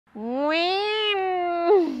วิม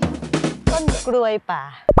ต้นกล้วยป่า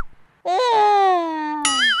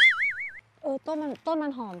ต้นมั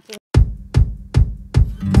นหอมจริง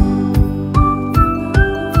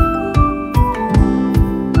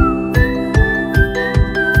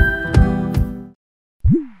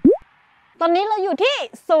ตอนนี้เราอยู่ที่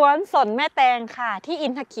สวนสนแม่แตงค่ะที่อิ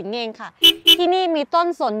นทขินเองค่ะที่นี่มีต้น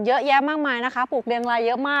สนเยอะแยะมากมายนะคะปลูกเรียงรายเ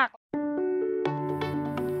ยอะมาก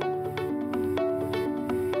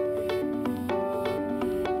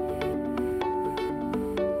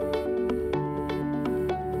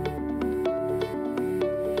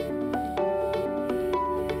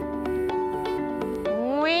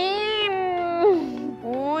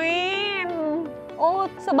โอ้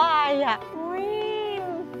สบายอ่ะ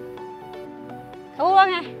เขาว่า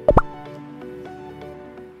ไง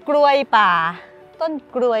กล้วยป่าต้น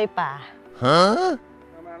กล้วยป่าฮะ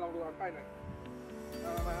มาลองดูอันป้ายหน่อ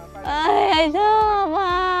ยชอบอ่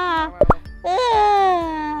ะ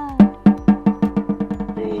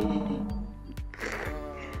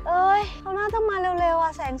เขาน่าจะมาเร็วๆอ่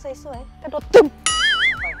ะแสงสวยๆกระโดดตึ้ม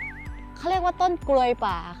เขาเรียกว่าต้นกล้วย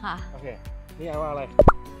ป่าค่ะโอเคนี่อ่านว่าอะไร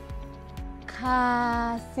คา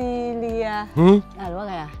ซิเลียอ่านว่า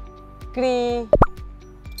ไงอ่ะกรี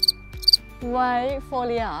ไวโฟ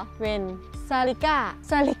เลียเวนซาลิก้า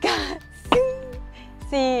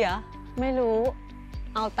ซีเหรอไม่รู้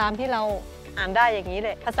เอาตามที่เราอ่านได้อย่างนี้เล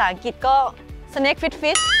ยภาษาอังกฤษก็ snake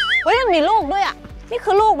fish เฮ้ยมันมีลูกด้วยอ่ะนี่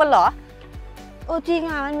คือลูกมันเหรอโอ้จริง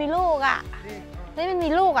อ่ะมันมีลูกอ่ะเฮ้ยมันมี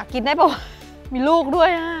ลูกอ่ะกินได้ปะมีลูกด้วย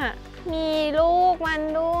อ่ะมีลูกมัน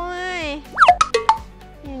ด้วย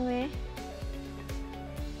เห็นไหม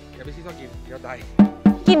อย่าไปชี้ต้องกินเดี๋ยวได้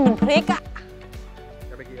กินเหมือนพริกอ่ะอ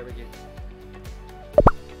ย่าไปกิน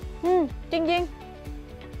จริง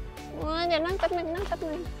ๆเดี๋ยวนั่งแป๊บนึง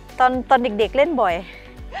ตอนเด็กๆเล่นบ่อย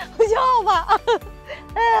ชอบอ่ะ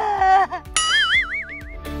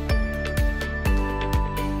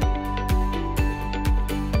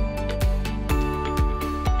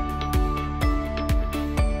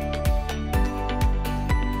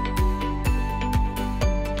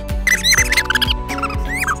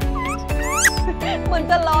มัน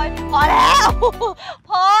จะลอยพอแล้ว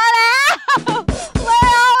ไม่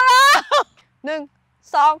เอาแล้ว1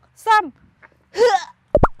 2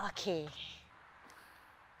 3โอเค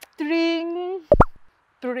ตริง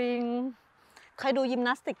ใครดูยิมน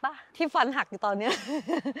าสติกป่ะที่ฟันหักอยู่ตอนนี้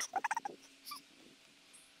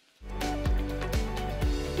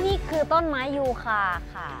นี่คือต้นไม้ยูคา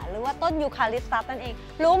ค่ะหรือว่าต้นยูคาลิปตัสนั่นเอง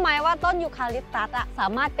รู้ไหมว่าต้นยูคาลิปตัสอะสา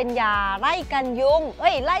มารถเป็นยาไล่กันยุง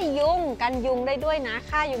ไล่ยุงกันยุงได้ด้วยนะ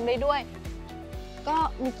ฆ่ายุงได้ด้วยก็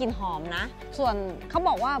มีกลิ่นหอมนะส่วนเขาบ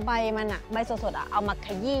อกว่าใบมันอะใบสดๆอะเอามาข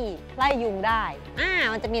ยี้ไล่ยุงได้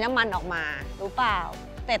มันจะมีน้ำมันออกมารู้เปล่า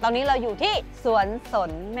แต่ตอนนี้เราอยู่ที่สวนส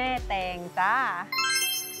นแม่แตงจ้า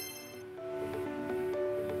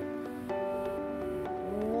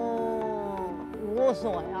โอ้ส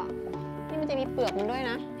วยอ่ะนี่มันจะมีเปลือกมันด้วย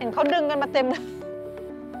นะเห็นเขาดึงกันมาเต็มเลย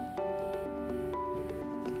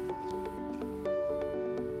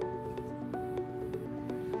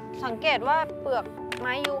สังเกตว่าเปลือกไ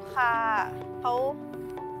ม้ยูคาเขา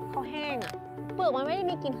แห้งอ่ะเปลือกมันไม่ได้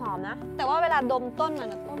มีกลิ่นหอมนะแต่ว่าเวลาดมต้นมัน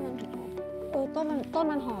หอมต้น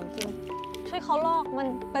มันหอมจริงช่วยเขาลอก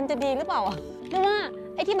มันจะดีหรือเปล่าอ่ะหรือว่า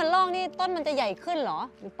ไอ้ที่มันลอกนี่ต้นมันจะใหญ่ขึ้นเหรอ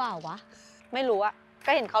หรือเปล่าวะไม่รู้อะ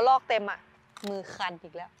ก็เห็นเขาลอกเต็มอ่ะมือคันอี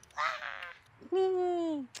กแล้วนี่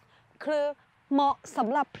คือเหมาะส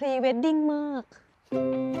ำหรับพรีเวดดิ้งมาก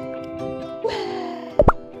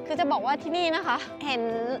คือจะบอกว่าที่นี่นะคะเห็น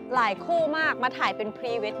หลายคู่มากมาถ่ายเป็นพ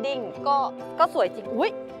รีเวดดิ้งก็สวยจริงอุ้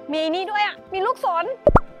ยมีนี่ด้วยอ่ะมีลูกศร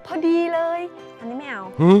พอดีเลยอันนี้ไม่เอา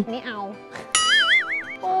อันนี้เอา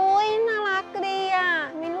โอ้ยน่ารักดีอ่ะ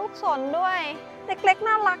มีลูกศรด้วยเล็กๆ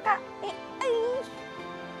น่ารักอ่ะ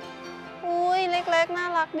อุ้ยเล็กๆน่า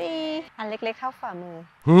รักดีอันเล็กๆเท่าฝ่ามือ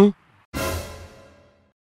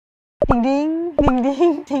ดิ้งเจ๊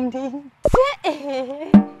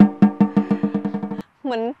เห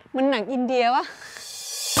มือนหนังอินเดียวะ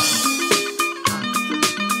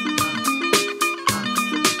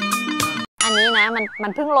อันนี้นะมั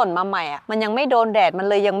นเพิ่งหล่นมาใหม่อ่ะมันยังไม่โดนแดดมัน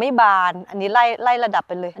เลยยังไม่บานอันนี้ไล่ระดับไ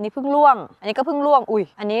ปเลยอันนี้เพิ่งร่วงอันนี้ก็เพิ่งร่วงอุ้ย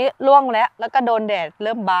อันนี้ร่วงแล้วก็โดนแดดเ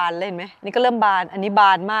ริ่มบานเลยเห็นไหมอันนี้ก็เริ่มบานอันนี้บ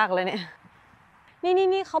านมากเลยเนี่ย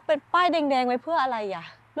นี่เขาเป็นป้ายแดงๆไว้เพื่ออะไรอ่ะ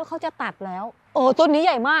แล้วเขาจะตัดแล้วโอ้ต้นนี้ใ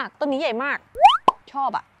หญ่มากชอบ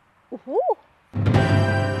อ่ะโอ้โห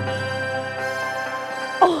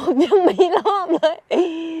ยังไม่รอบเลย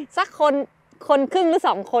สักคนครึ่งหรือ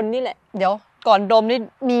2 คนนี่แหละเดี๋ยวก่อนดมนี่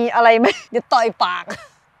มีอะไรไหมเดี๋ยวต่อยปาก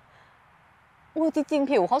จริงๆ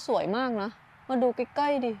ผิวเขาสวยมากนะมาดูใกล้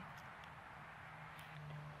ๆดิ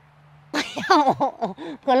ย่า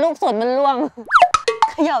เผื่อลูกสนมันร่วง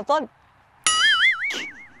เขย่าต้น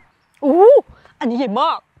อันนี้ใหญ่ม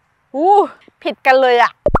ากผิดกันเลยอ่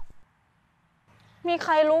ะมีใค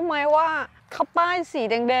รรู้ไหมว่าเขาป้ายสี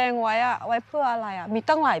แดงๆไว้อะไว้เพื่ออะไรอะมี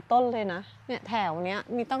ตั้งหลายต้นเลยนะเนี่ยแถวเนี้ย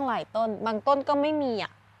มีตั้งหลายต้นบางต้นก็ไม่มีอ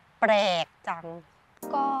ะแปลกจัง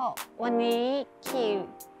ก็วันนี้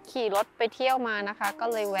ขี่รถไปเที่ยวมานะคะก็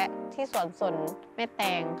เลยแวะที่สวนแม่แต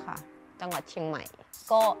งค่ะจังหวัดเชียงใหม่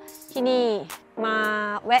ก็ที่นี่มา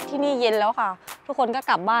แวะที่นี่เย็นแล้วค่ะทุกคนก็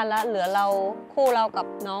กลับบ้านแล้วเหลือเราคู่เรากับ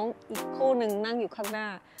น้องอีกคู่หนึ่งนั่งอยู่ข้างหน้า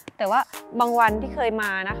แต่ว่าบางวันที่เคยม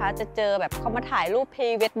านะคะจะเจอแบบเขามาถ่ายรูปพรี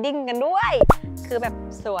เวดดิ้งกันด้วยคือแบบ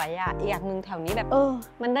สวยอะอีกอย่างหนึ่งแถวนี้แบบ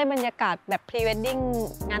มันได้บรรยากาศแบบพรีเวดดิ้ง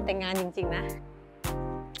งานแต่งงานจริงๆนะ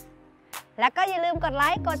แล้วก็อย่าลืมกดไล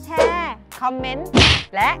ค์กดแชร์คอมเมนต์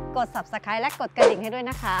และกด Subscribe และกดกระดิ่งให้ด้วย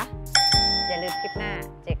นะคะอย่าลืมคลิปหน้า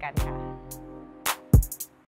เจอกันค่ะ